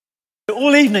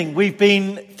All evening we've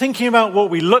been thinking about what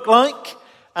we look like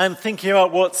and thinking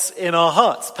about what's in our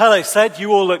hearts. Pele said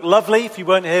you all look lovely. If you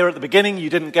weren't here at the beginning, you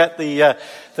didn't get the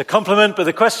compliment, but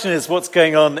the question is what's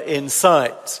going on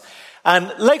inside.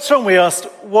 And later on we asked,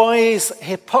 why is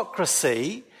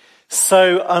hypocrisy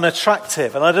so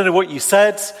unattractive? And I don't know what you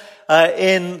said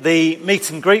in the meet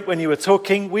and greet when you were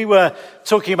talking. We were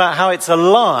talking about how it's a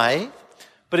lie,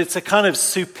 but it's a kind of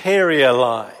superior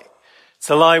lie. It's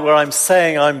a lie where I'm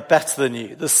saying I'm better than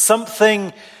you. There's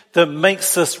something that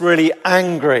makes us really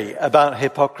angry about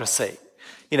hypocrisy.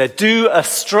 You know, do a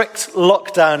strict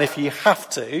lockdown if you have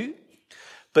to,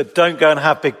 but don't go and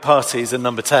have big parties in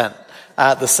number 10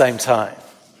 at the same time.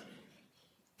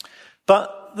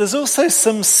 But there's also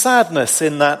some sadness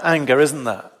in that anger, isn't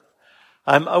there?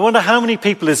 I wonder how many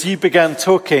people, as you began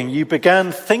talking, you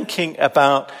began thinking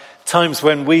about times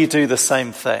when we do the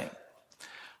same thing.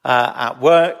 At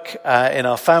work, in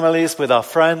our families, with our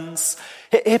friends.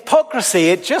 Hypocrisy,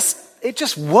 it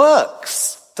just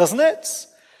works, doesn't it?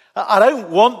 I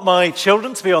don't want my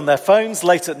children to be on their phones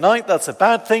late at night. That's a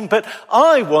bad thing. But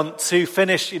I want to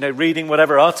finish, reading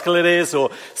whatever article it is or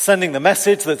sending the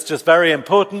message that's just very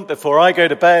important before I go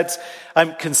to bed.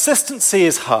 Consistency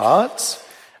is hard,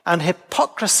 and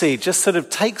hypocrisy just sort of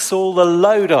takes all the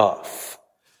load off.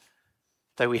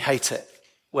 Though we hate it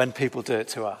when people do it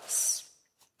to us.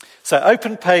 So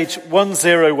open page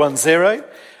 1010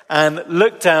 and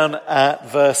look down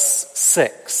at verse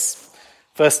 6.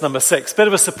 Verse number 6. Bit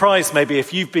of a surprise maybe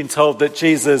if you've been told that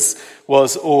Jesus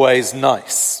was always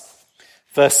nice.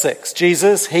 Verse 6.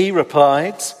 Jesus, he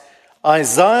replied,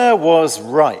 Isaiah was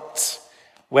right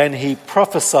when he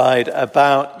prophesied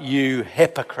about you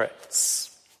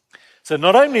hypocrites. So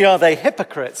not only are they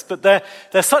hypocrites, but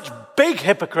they're such big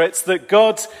hypocrites that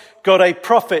God got a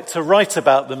prophet to write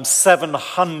about them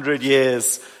 700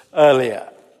 years earlier.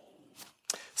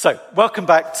 So, welcome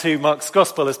back to Mark's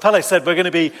Gospel. As Pele said, we're going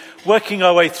to be working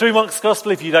our way through Mark's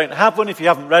Gospel. If you don't have one, if you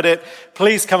haven't read it,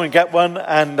 please come and get one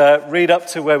and read up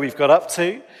to where we've got up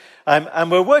to. And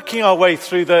we're working our way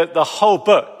through the whole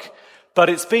book, but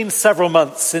it's been several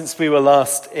months since we were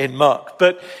last in Mark.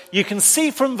 But you can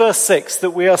see from verse 6 that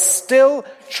we are still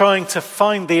trying to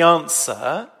find the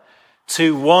answer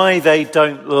to why they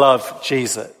don't love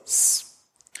Jesus.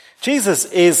 Jesus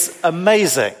is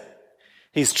amazing.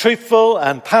 He's truthful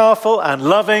and powerful and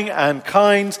loving and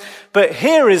kind, but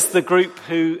here is the group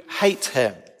who hate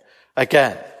him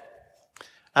again.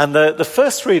 And the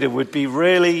first reader would be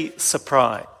really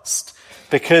surprised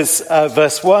because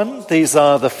verse 1, these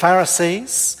are the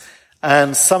Pharisees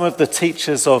and some of the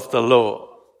teachers of the law.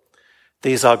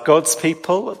 These are God's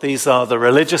people. These are the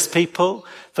religious people.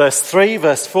 Verse 3,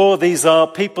 verse 4, these are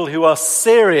people who are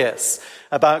serious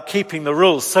about keeping the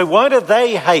rules. So why do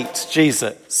they hate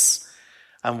Jesus?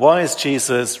 And why is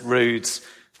Jesus rude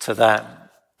to them?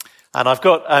 And I've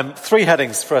got 3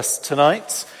 headings for us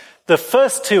tonight. The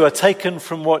first 2 are taken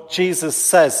from what Jesus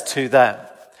says to them.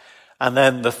 And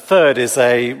then the third is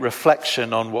a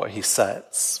reflection on what he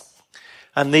says.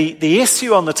 And the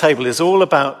issue on the table is all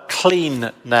about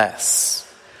cleanness.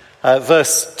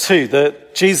 Verse 2,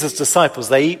 Jesus' disciples,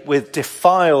 they eat with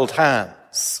defiled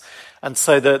hands. And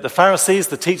so the Pharisees,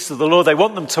 the teachers of the law, they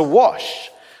want them to wash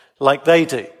like they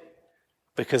do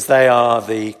because they are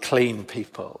the clean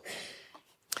people.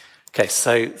 Okay,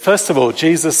 so first of all,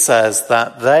 Jesus says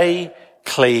that they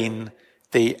clean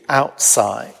the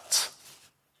outside.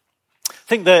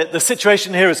 I think the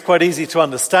situation here is quite easy to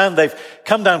understand. They've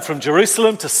come down from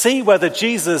Jerusalem to see whether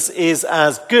Jesus is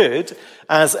as good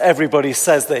as everybody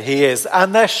says that he is.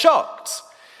 And they're shocked.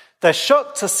 They're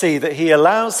shocked to see that he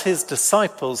allows his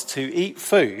disciples to eat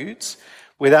food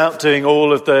without doing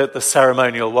all of the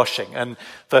ceremonial washing. And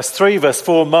verse 3, verse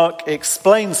 4, Mark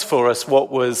explains for us what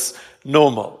was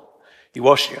normal. You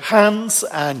wash your hands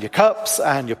and your cups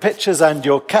and your pitchers and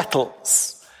your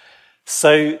kettles.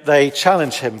 So they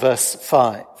challenge him, verse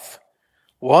 5.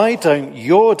 Why don't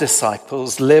your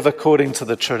disciples live according to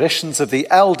the traditions of the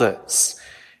elders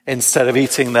instead of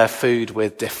eating their food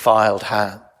with defiled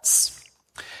hands?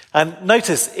 And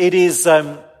notice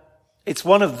it's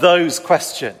one of those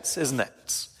questions, isn't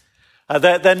it?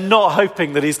 They're not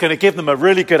hoping that he's going to give them a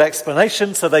really good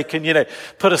explanation so they can,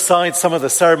 put aside some of the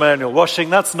ceremonial washing.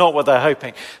 That's not what they're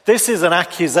hoping. This is an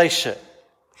accusation.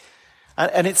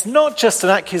 And it's not just an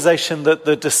accusation that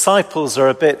the disciples are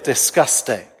a bit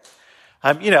disgusting.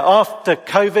 After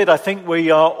COVID, I think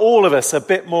we are, all of us, a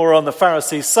bit more on the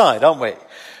Pharisees' side, aren't we?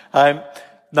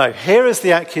 No, here is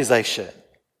the accusation.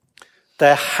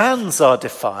 Their hands are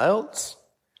defiled,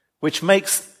 which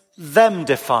makes them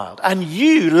defiled. And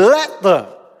you let them.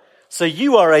 So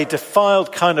you are a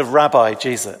defiled kind of rabbi,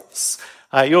 Jesus.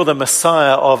 You're the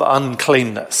Messiah of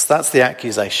uncleanness. That's the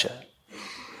accusation.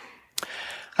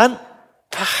 And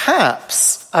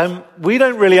perhaps we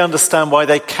don't really understand why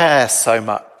they care so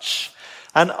much.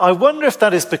 And I wonder if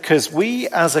that is because we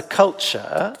as a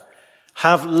culture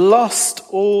have lost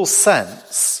all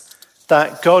sense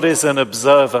that God is an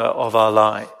observer of our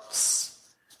lives.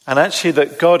 And actually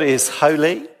that God is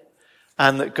holy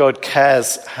and that God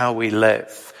cares how we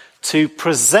live. To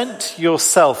present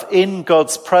yourself in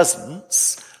God's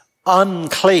presence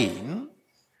unclean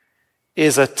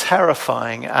is a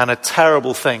terrifying and a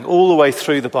terrible thing all the way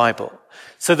through the Bible.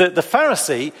 So that the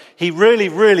Pharisee, he really,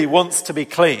 really wants to be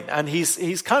clean. And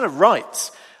he's kind of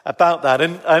right about that.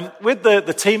 And with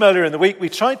the team earlier in the week, we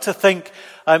tried to think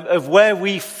of where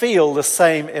we feel the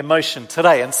same emotion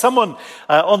today. And someone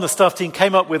on the staff team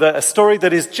came up with a story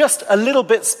that is just a little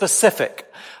bit specific.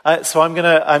 So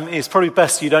it's probably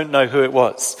best you don't know who it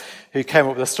was who came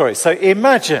up with the story. So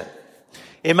imagine,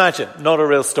 not a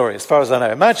real story as far as I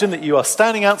know. Imagine that you are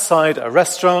standing outside a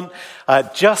restaurant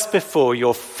just before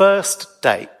your first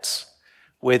date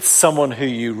with someone who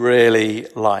you really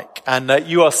like. And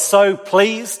you are so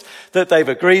pleased that they've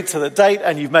agreed to the date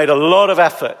and you've made a lot of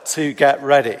effort to get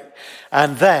ready.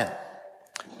 And then,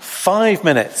 5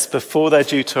 minutes before they're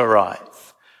due to arrive,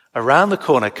 around the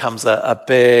corner comes a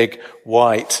big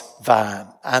white van.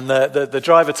 And the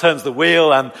driver turns the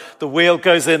wheel and the wheel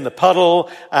goes in the puddle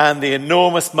and the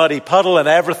enormous muddy puddle and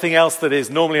everything else that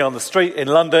is normally on the street in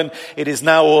London, it is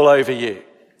now all over you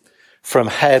from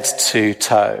head to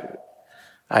toe.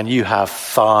 And you have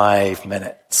 5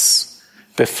 minutes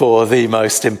before the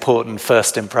most important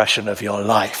first impression of your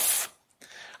life.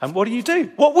 And what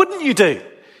do? What wouldn't you do?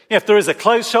 If there is a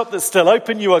clothes shop that's still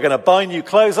open, you are going to buy new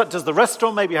clothes. Does the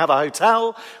restaurant maybe have a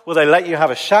hotel? Will they let you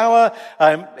have a shower?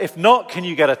 If not, can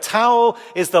you get a towel?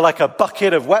 Is there like a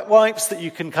bucket of wet wipes that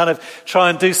you can kind of try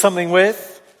and do something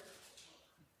with?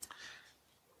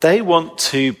 They want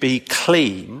to be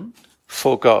clean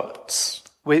for God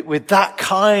with that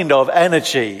kind of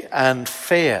energy and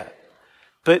fear.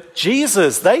 But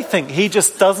Jesus, they think he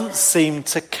just doesn't seem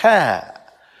to care.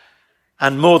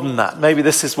 And more than that, maybe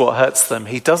this is what hurts them.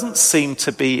 He doesn't seem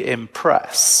to be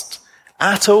impressed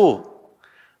at all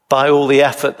by all the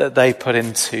effort that they put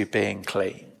into being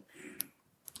clean.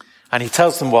 And he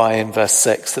tells them why in verse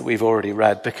 6 that we've already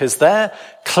read, because their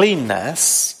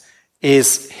cleanness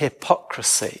is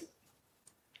hypocrisy.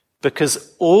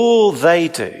 Because all they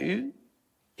do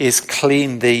is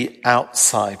clean the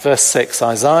outside. Verse 6,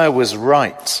 Isaiah was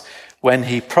right when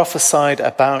he prophesied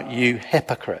about you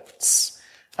hypocrites.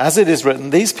 As it is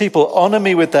written, these people honor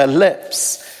me with their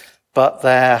lips, but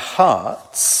their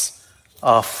hearts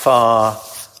are far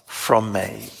from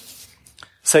me.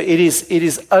 So it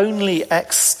is only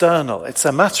external. It's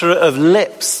a matter of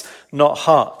lips, not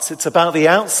hearts. It's about the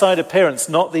outside appearance,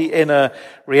 not the inner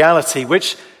reality,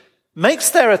 which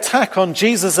makes their attack on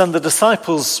Jesus and the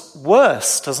disciples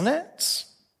worse, doesn't it?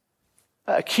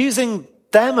 Accusing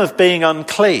them of being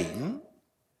unclean,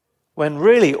 when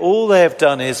really all they have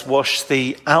done is wash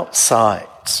the outside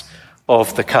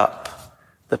of the cup,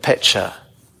 the pitcher,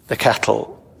 the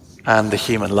kettle, and the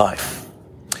human life.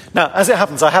 Now, as it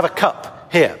happens, I have a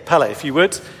cup here. Pele, if you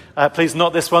would, please,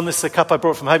 not this one. This is a cup I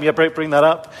brought from home. Yeah, bring that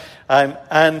up.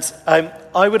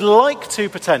 I would like to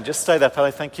pretend, just stay there, Pele,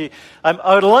 thank you.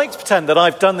 I would like to pretend that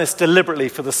I've done this deliberately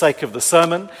for the sake of the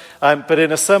sermon, but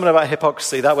in a sermon about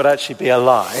hypocrisy, that would actually be a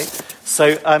lie.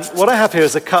 So what I have here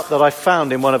is a cup that I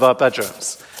found in one of our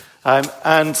bedrooms.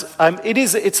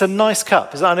 It's a nice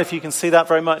cup. I don't know if you can see that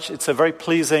very much. It's a very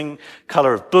pleasing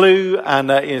colour of blue, and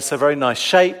it's a very nice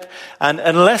shape. And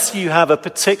unless you have a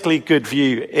particularly good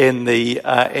view in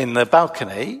the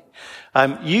balcony,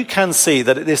 you can see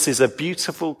that this is a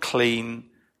beautiful, clean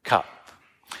cup.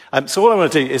 So what I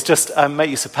want to do is just make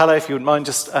use of Pele, if you wouldn't mind,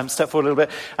 just step forward a little bit.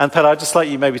 And Pele, I'd just like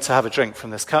you maybe to have a drink from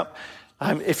this cup.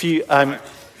 If you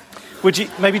would you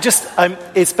maybe just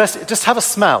it's best just have a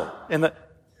smell in the.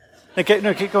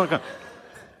 Go on.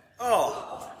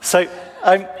 Oh. So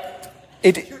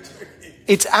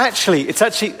it's actually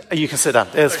you can sit down.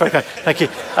 It's very kind. Thank you.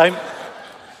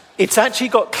 It's actually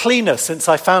got cleaner since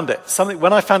I found it.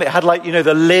 When I found it, it had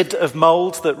the lid of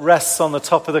mold that rests on the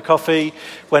top of the coffee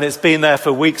when it's been there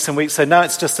for weeks and weeks. So now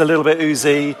it's just a little bit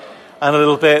oozy and a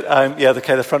little bit,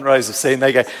 the front rows have seen. There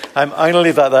you go. I'm going to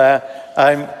leave that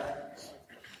there.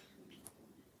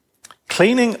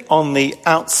 Cleaning on the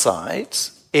outside,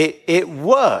 it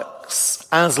works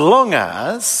as long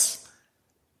as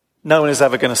no one is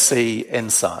ever going to see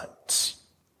inside.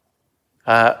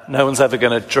 No one's ever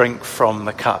going to drink from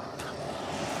the cup.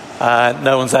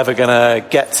 No one's ever going to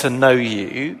get to know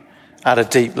you at a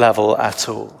deep level at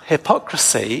all.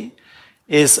 Hypocrisy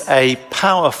is a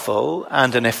powerful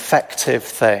and an effective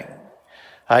thing.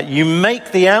 You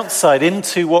make the outside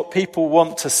into what people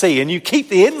want to see, and you keep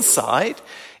the inside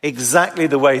exactly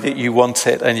the way that you want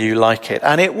it and you like it.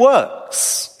 And it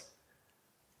works,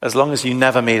 as long as you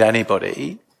never meet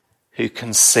anybody who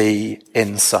can see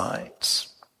inside.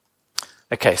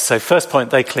 Okay, so first point,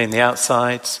 they clean the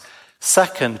outside.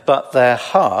 Second, but their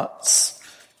hearts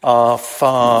are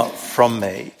far from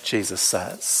me, Jesus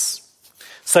says.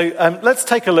 So let's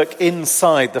take a look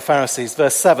inside the Pharisees.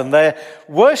 Verse 7, their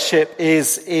worship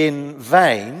is in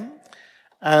vain,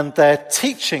 and their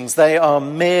teachings, they are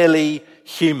merely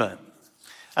human.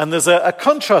 And there's a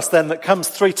contrast then that comes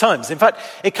 3 times. In fact,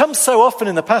 it comes so often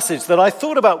in the passage that I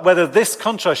thought about whether this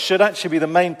contrast should actually be the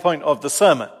main point of the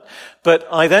sermon. But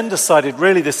I then decided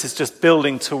really this is just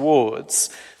building towards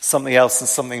something else and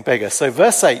something bigger. So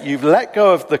verse 8, you've let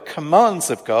go of the commands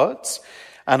of God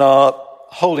and are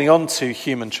holding on to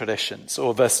human traditions.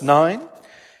 Or verse 9,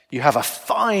 you have a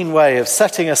fine way of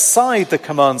setting aside the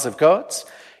commands of God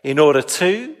in order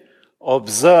to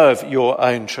observe your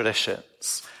own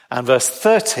traditions. And verse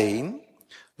 13,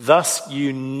 thus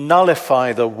you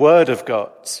nullify the word of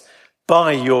God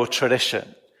by your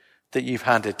tradition that you've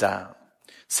handed down.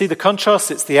 See the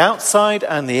contrast? It's the outside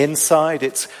and the inside.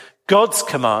 It's God's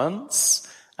commands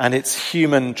and it's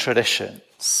human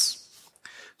traditions.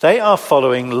 They are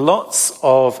following lots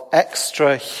of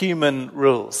extra human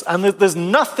rules. And there's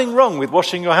nothing wrong with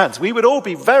washing your hands. We would all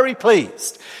be very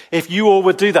pleased if you all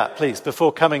would do that, please,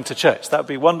 before coming to church. That would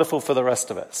be wonderful for the rest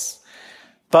of us.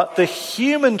 But the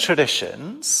human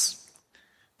traditions,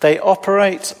 they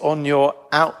operate on your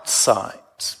outside.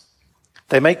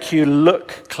 They make you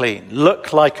look clean,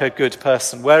 look like a good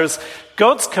person. Whereas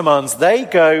God's commands, they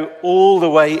go all the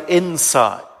way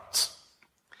inside.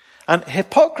 And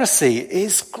hypocrisy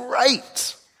is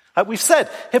great. We've said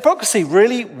hypocrisy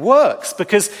really works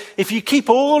because if you keep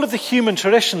all of the human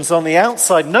traditions on the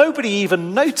outside, nobody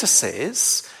even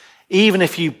notices, even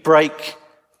if you break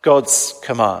God's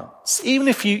commands, even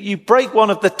if you break one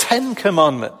of the 10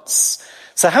 commandments.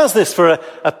 So how's this for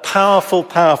a powerful,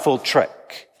 powerful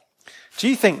trick? Do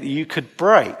you think that you could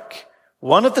break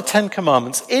one of the 10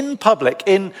 commandments in public,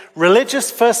 in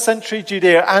religious first century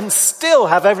Judea, and still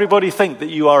have everybody think that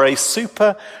you are a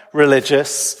super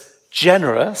religious,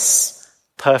 generous,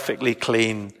 perfectly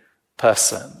clean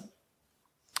person?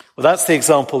 Well, that's the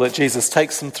example that Jesus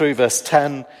takes them through, verse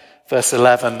 10, verse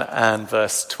 11, and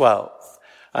verse 12.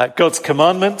 God's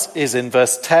commandment is in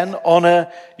verse 10,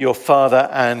 honor your father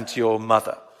and your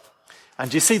mother.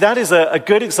 And you see, that is a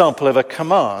good example of a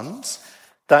command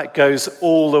that goes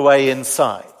all the way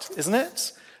inside, isn't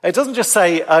it? It doesn't just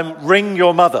say, ring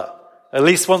your mother at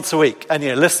least once a week and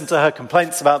listen to her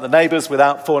complaints about the neighbors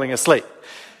without falling asleep.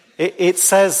 It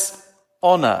says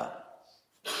honor.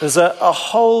 There's a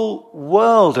whole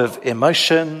world of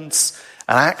emotions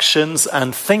and actions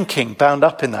and thinking bound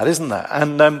up in that, isn't there?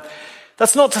 And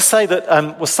that's not to say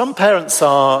that, some parents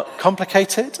are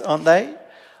complicated, aren't they?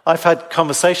 I've had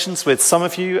conversations with some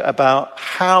of you about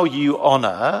how you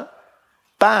honor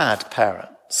bad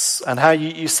parents and how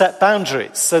you set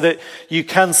boundaries so that you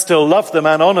can still love them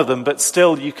and honor them, but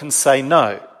still you can say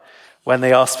no when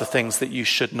they ask for things that you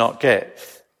should not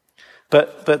give.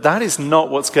 But that is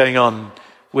not what's going on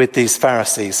with these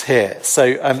Pharisees here. So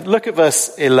look at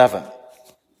verse 11.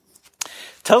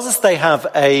 It tells us they have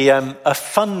a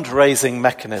fundraising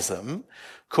mechanism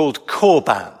called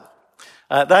korban.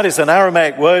 That is an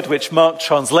Aramaic word which Mark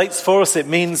translates for us. It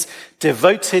means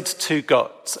devoted to God.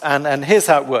 And here's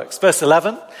how it works. Verse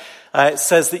 11, it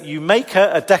says that you make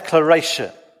a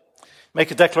declaration.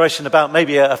 Make a declaration about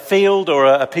maybe a field or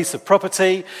a piece of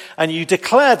property, and you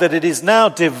declare that it is now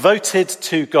devoted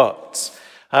to God.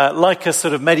 Like a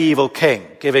sort of medieval king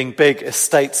giving big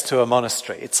estates to a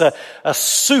monastery. It's a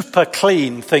super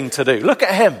clean thing to do. Look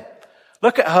at him.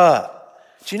 Look at her.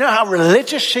 Do you know how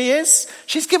religious she is?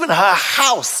 She's given her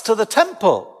house to the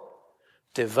temple,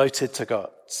 devoted to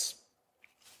God.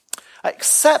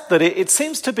 Except that it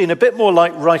seems to have been a bit more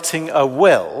like writing a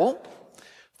will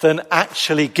than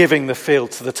actually giving the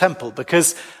field to the temple,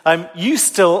 because you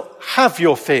still have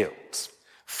your field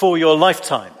for your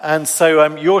lifetime. And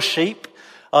so your sheep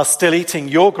are still eating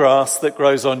your grass that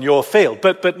grows on your field.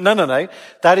 But no.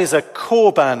 That is a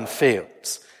korban field.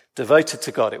 Devoted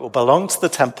to God. It will belong to the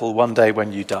temple one day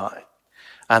when you die.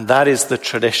 And that is the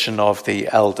tradition of the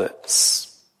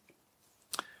elders.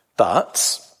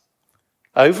 But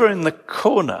over in the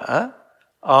corner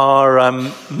are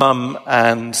mum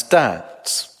and dad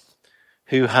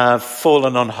who have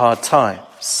fallen on hard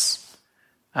times.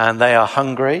 And they are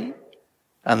hungry,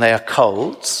 and they are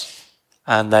cold,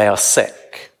 and they are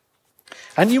sick.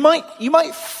 And you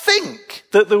might think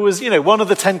that there was, one of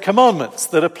the 10 commandments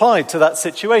that applied to that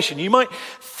situation. You might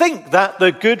think that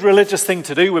the good religious thing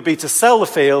to do would be to sell the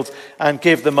field and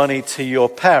give the money to your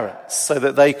parents so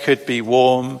that they could be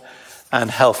warm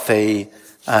and healthy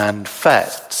and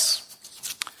fed.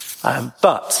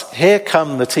 But here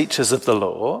come the teachers of the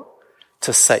law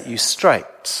to set you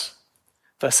straight.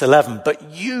 Verse 11,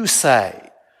 but you say,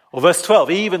 or verse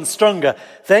 12, even stronger,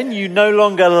 then you no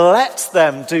longer let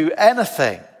them do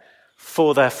anything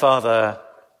for their father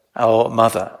or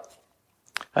mother.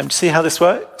 And you see how this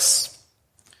works?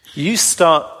 You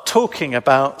start talking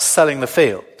about selling the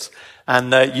field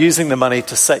and using the money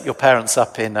to set your parents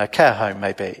up in a care home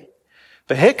maybe.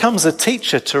 But here comes a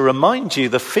teacher to remind you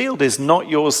the field is not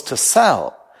yours to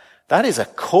sell. That is a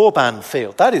korban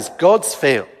field. That is God's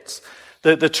field.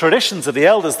 The traditions of the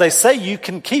elders, they say you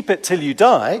can keep it till you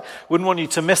die. Wouldn't want you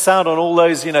to miss out on all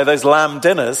those, those lamb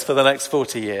dinners for the next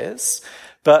 40 years.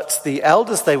 But the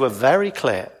elders, they were very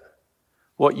clear.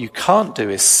 What you can't do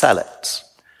is sell it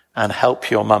and help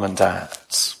your mum and dad.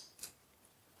 It's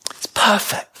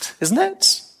perfect, isn't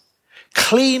it?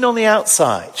 Clean on the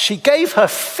outside. She gave her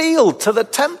field to the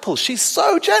temple. She's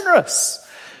so generous.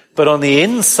 But on the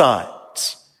inside,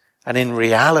 and in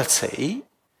reality,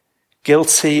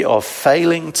 guilty of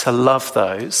failing to love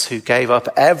those who gave up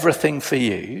everything for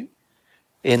you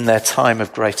in their time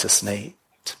of greatest need.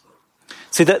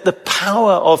 See, that the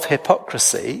power of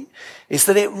hypocrisy is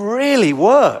that it really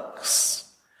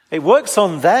works. It works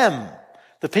on them,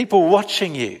 the people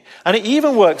watching you. And it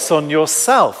even works on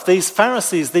yourself. These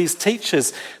Pharisees, these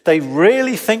teachers, they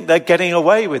really think they're getting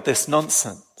away with this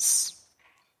nonsense.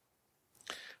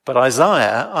 But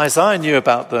Isaiah knew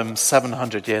about them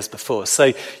 700 years before.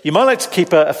 So you might like to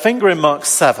keep a finger in Mark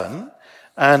 7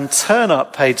 and turn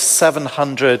up page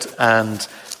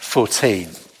 714.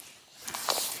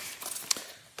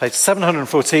 Page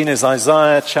 714 is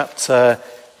Isaiah chapter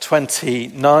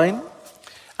 29.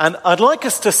 And I'd like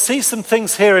us to see some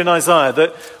things here in Isaiah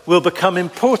that will become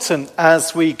important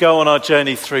as we go on our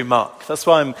journey through Mark. That's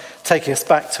why I'm taking us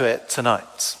back to it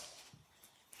tonight.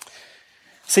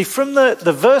 See, from the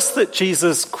verse that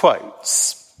Jesus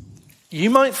quotes, you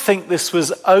might think this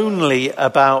was only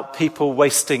about people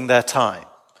wasting their time,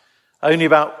 only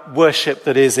about worship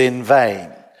that is in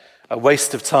vain, a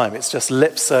waste of time. It's just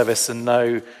lip service and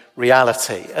no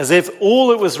reality, as if all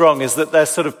that was wrong is that they're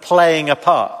sort of playing a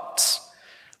part,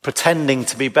 pretending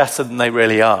to be better than they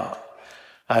really are.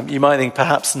 You might think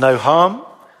perhaps no harm,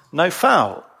 no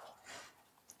foul.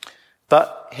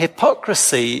 But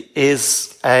hypocrisy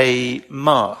is a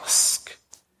mask.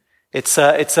 It's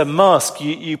a mask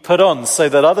you put on so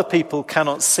that other people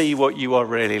cannot see what you are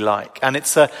really like. And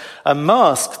it's a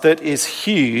mask that is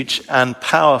huge and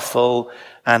powerful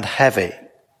and heavy.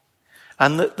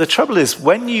 And the trouble is,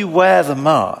 when you wear the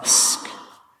mask,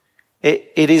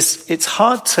 it's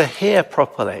hard to hear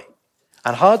properly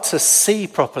and hard to see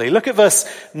properly. Look at verse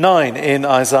 9 in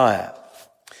Isaiah.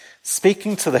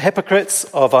 Speaking to the hypocrites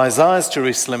of Isaiah's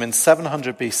Jerusalem in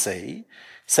 700 BC,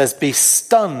 says, be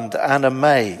stunned and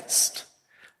amazed.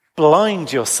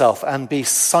 Blind yourself and be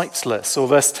sightless. Or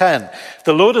verse 10,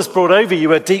 the Lord has brought over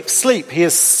you a deep sleep. He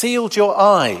has sealed your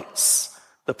eyes,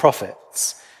 the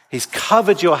prophets. He's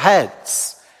covered your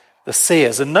heads, the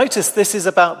seers. And notice this is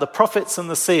about the prophets and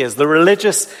the seers, the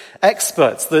religious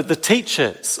experts, the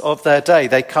teachers of their day.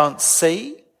 They can't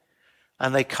see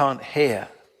and they can't hear.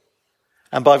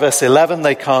 And by verse 11,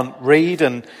 they can't read,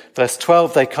 and verse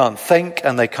 12, they can't think,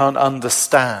 and they can't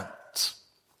understand.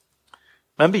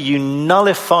 Remember, you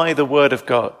nullify the word of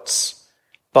God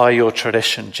by your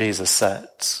tradition, Jesus said.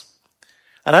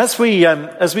 And as we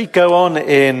go on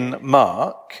in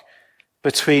Mark,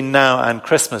 between now and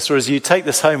Christmas, or as you take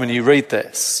this home and you read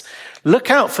this, look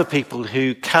out for people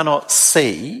who cannot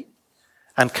see,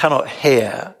 and cannot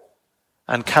hear,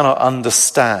 and cannot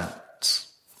understand.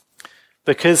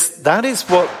 Because that is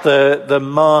what the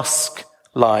mask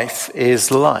life is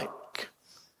like.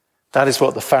 That is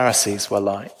what the Pharisees were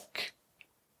like.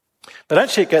 But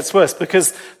actually it gets worse,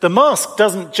 because the mask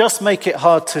doesn't just make it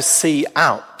hard to see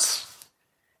out.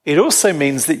 It also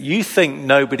means that you think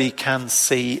nobody can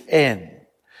see in.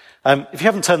 If you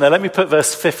haven't turned there, let me put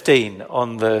verse 15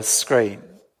 on the screen.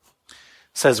 It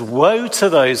says, woe to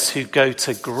those who go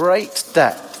to great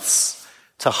depths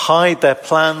to hide their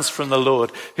plans from the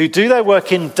Lord, who do their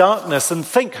work in darkness and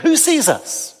think, who sees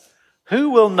us?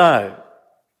 Who will know?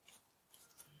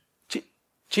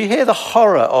 Do you hear the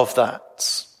horror of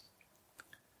that?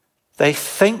 They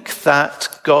think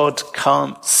that God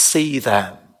can't see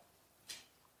them.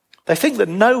 They think that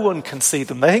no one can see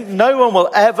them. They think no one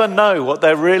will ever know what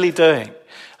they're really doing.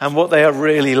 and what they are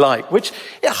really like, which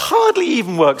it hardly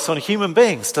even works on human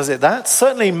beings, does it that?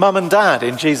 Certainly mum and dad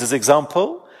in Jesus'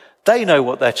 example, they know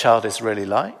what their child is really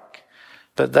like,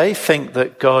 but they think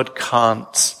that God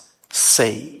can't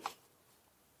see.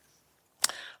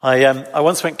 I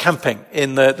once went camping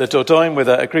in the Dordogne with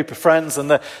a group of friends, and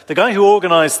the guy who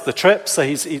organised the trip, so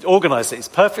he organised it, he's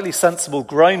a perfectly sensible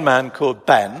grown man called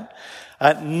Ben.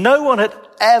 No one had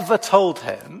ever told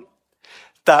him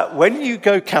that when you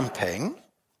go camping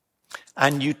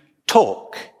and you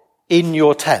talk in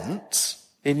your tent,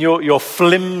 in your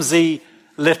flimsy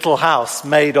little house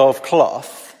made of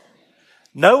cloth,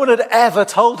 no one had ever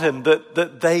told him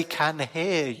that they can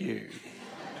hear you.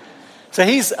 So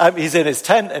he's in his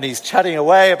tent and he's chatting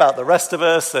away about the rest of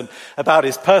us and about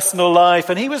his personal life.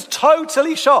 And he was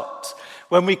totally shocked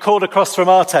when we called across from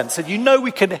our tent. Said,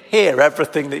 we can hear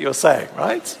everything that you're saying,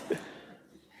 right?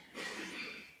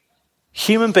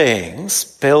 Human beings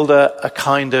build a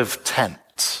kind of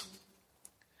tent.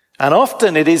 And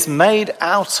often it is made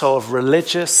out of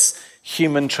religious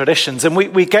human traditions. And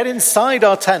we get inside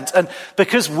our tent. And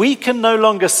because we can no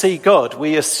longer see God,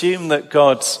 we assume that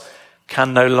God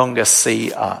can no longer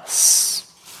see us.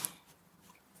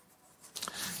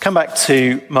 Come back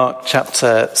to Mark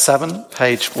chapter 7,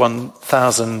 page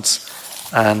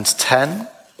 1010.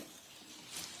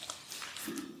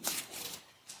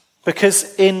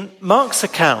 Because in Mark's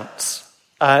account,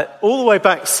 all the way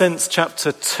back since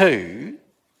chapter 2,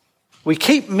 we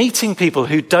keep meeting people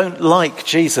who don't like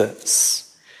Jesus.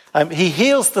 He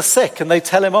heals the sick and they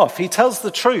tell him off. He tells the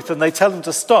truth and they tell him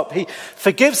to stop. He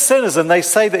forgives sinners and they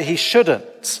say that he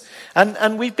shouldn't.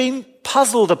 And we've been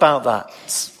puzzled about that.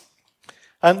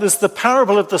 And there's the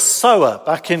parable of the sower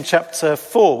back in chapter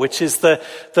 4, which is the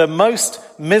most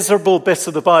miserable bit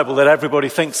of the Bible that everybody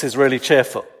thinks is really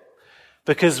cheerful.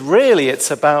 Because really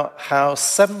it's about how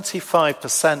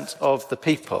 75% of the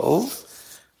people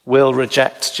will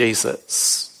reject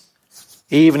Jesus,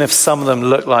 even if some of them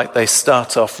look like they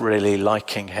start off really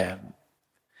liking him.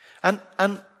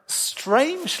 And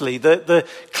strangely, the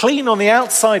clean on the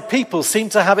outside people seem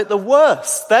to have it the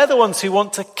worst. They're the ones who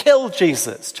want to kill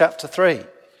Jesus, chapter 3.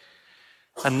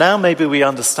 And now maybe we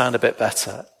understand a bit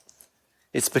better.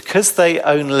 It's because they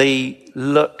only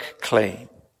look clean.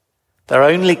 They're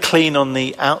only clean on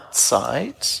the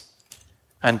outside,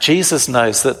 and Jesus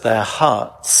knows that their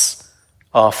hearts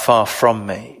are far from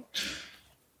me.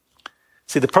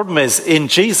 See, the problem is, in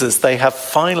Jesus, they have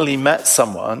finally met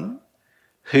someone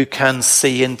who can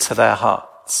see into their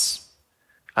hearts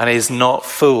and is not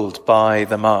fooled by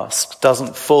the mask,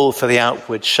 doesn't fall for the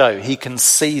outward show. He can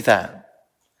see them.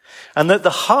 And that the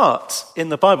heart in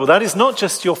the Bible, that is not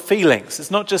just your feelings. It's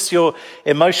not just your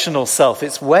emotional self.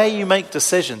 It's where you make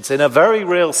decisions in a very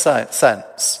real sense.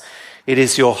 It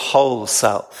is your whole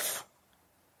self.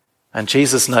 And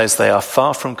Jesus knows they are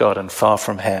far from God and far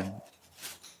from him.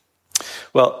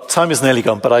 Well, time is nearly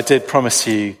gone, but I did promise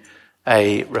you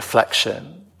a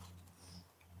reflection.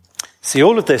 See,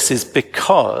 all of this is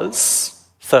because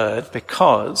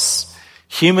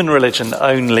human religion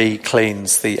only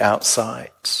cleans the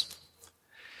outside.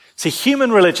 See,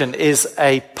 human religion is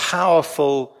a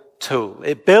powerful tool.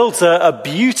 It builds a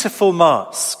beautiful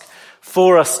mask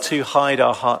for us to hide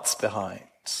our hearts behind.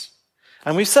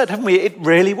 And we've said, haven't we, it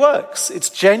really works.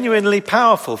 It's genuinely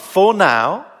powerful for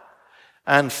now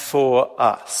and for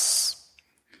us.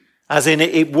 As in,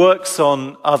 it works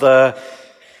on other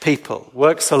people,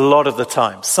 works a lot of the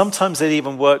time. Sometimes it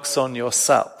even works on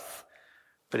yourself.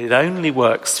 But it only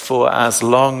works for as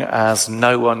long as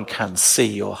no one can see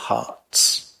your heart.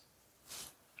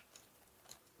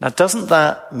 Now, doesn't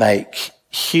that make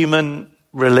human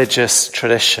religious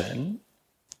tradition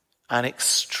an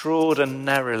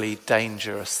extraordinarily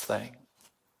dangerous thing?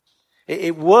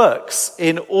 It works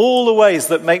in all the ways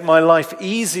that make my life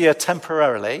easier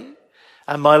temporarily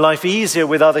and my life easier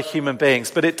with other human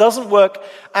beings, but it doesn't work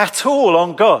at all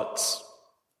on God's,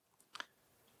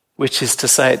 which is to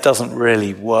say it doesn't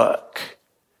really work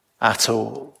at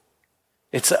all.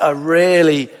 It's a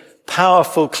really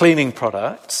powerful cleaning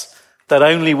product that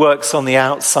only works on the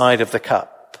outside of the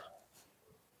cup.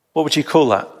 What would you call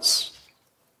that?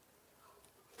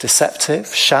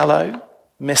 Deceptive, shallow,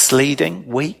 misleading,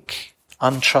 weak,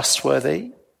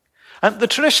 untrustworthy? And the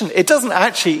tradition, it doesn't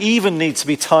actually even need to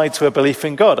be tied to a belief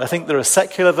in God. I think there are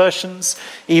secular versions,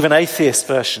 even atheist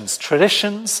versions,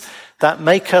 traditions that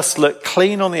make us look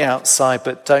clean on the outside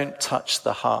but don't touch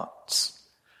the heart.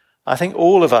 I think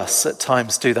all of us at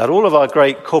times do that. All of our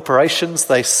great corporations,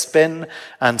 they spin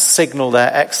and signal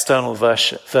their external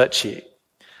virtue.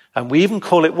 And we even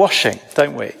call it washing,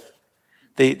 don't we?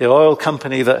 The oil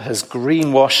company that has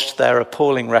greenwashed their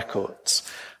appalling records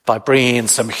by bringing in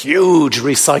some huge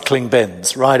recycling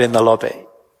bins right in the lobby.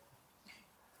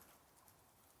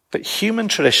 But human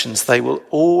traditions, they will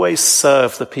always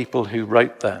serve the people who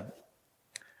wrote them.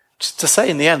 Just to say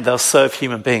in the end, they'll serve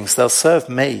human beings. They'll serve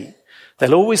me.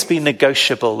 They'll always be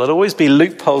negotiable. There'll always be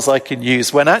loopholes I can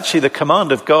use when actually the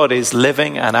command of God is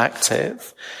living and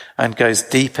active and goes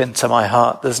deep into my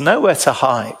heart. There's nowhere to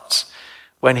hide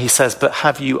when he says, but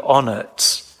have you honored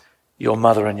your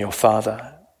mother and your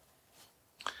father?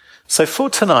 So for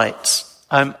tonight,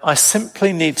 I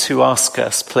simply need to ask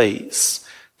us, please,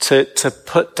 to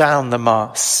put down the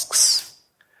masks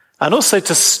and also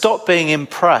to stop being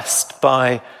impressed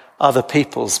by other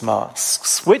people's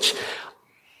masks, which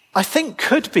I think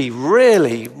could be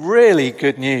really, really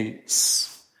good news.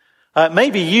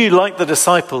 Maybe you, like the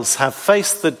disciples, have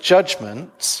faced the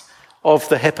judgment of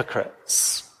the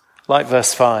hypocrites, like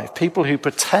verse 5, people who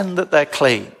pretend that they're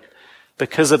clean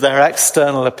because of their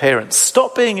external appearance.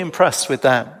 Stop being impressed with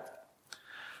them.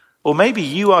 Or maybe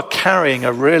you are carrying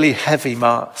a really heavy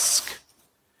mask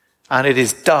and it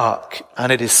is dark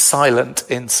and it is silent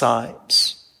inside.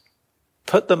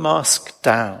 Put the mask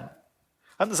down.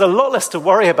 And there's a lot less to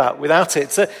worry about without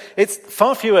it. So it's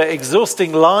far fewer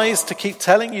exhausting lies to keep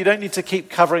telling. You don't need to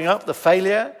keep covering up the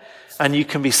failure. And you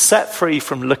can be set free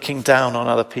from looking down on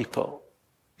other people.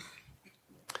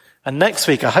 And next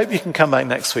week, I hope you can come back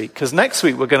next week, because next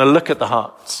week we're going to look at the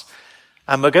heart.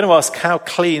 And we're going to ask, how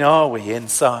clean are we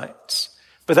inside?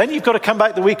 But then you've got to come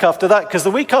back the week after that, because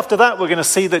the week after that we're going to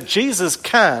see that Jesus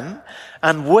can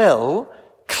and will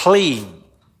clean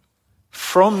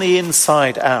from the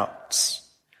inside out,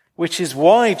 which is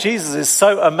why Jesus is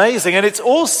so amazing. And it's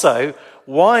also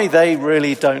why they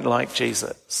really don't like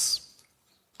Jesus,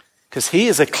 because he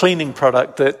is a cleaning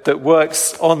product that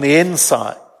works on the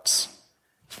inside.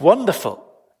 It's wonderful.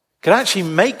 It can actually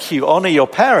make you honor your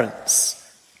parents,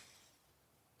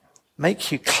 make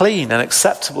you clean and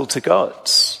acceptable to God.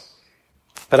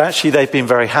 But actually they've been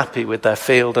very happy with their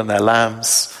field and their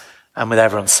lambs and with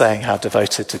everyone saying how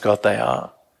devoted to God they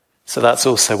are. So that's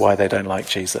also why they don't like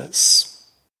Jesus.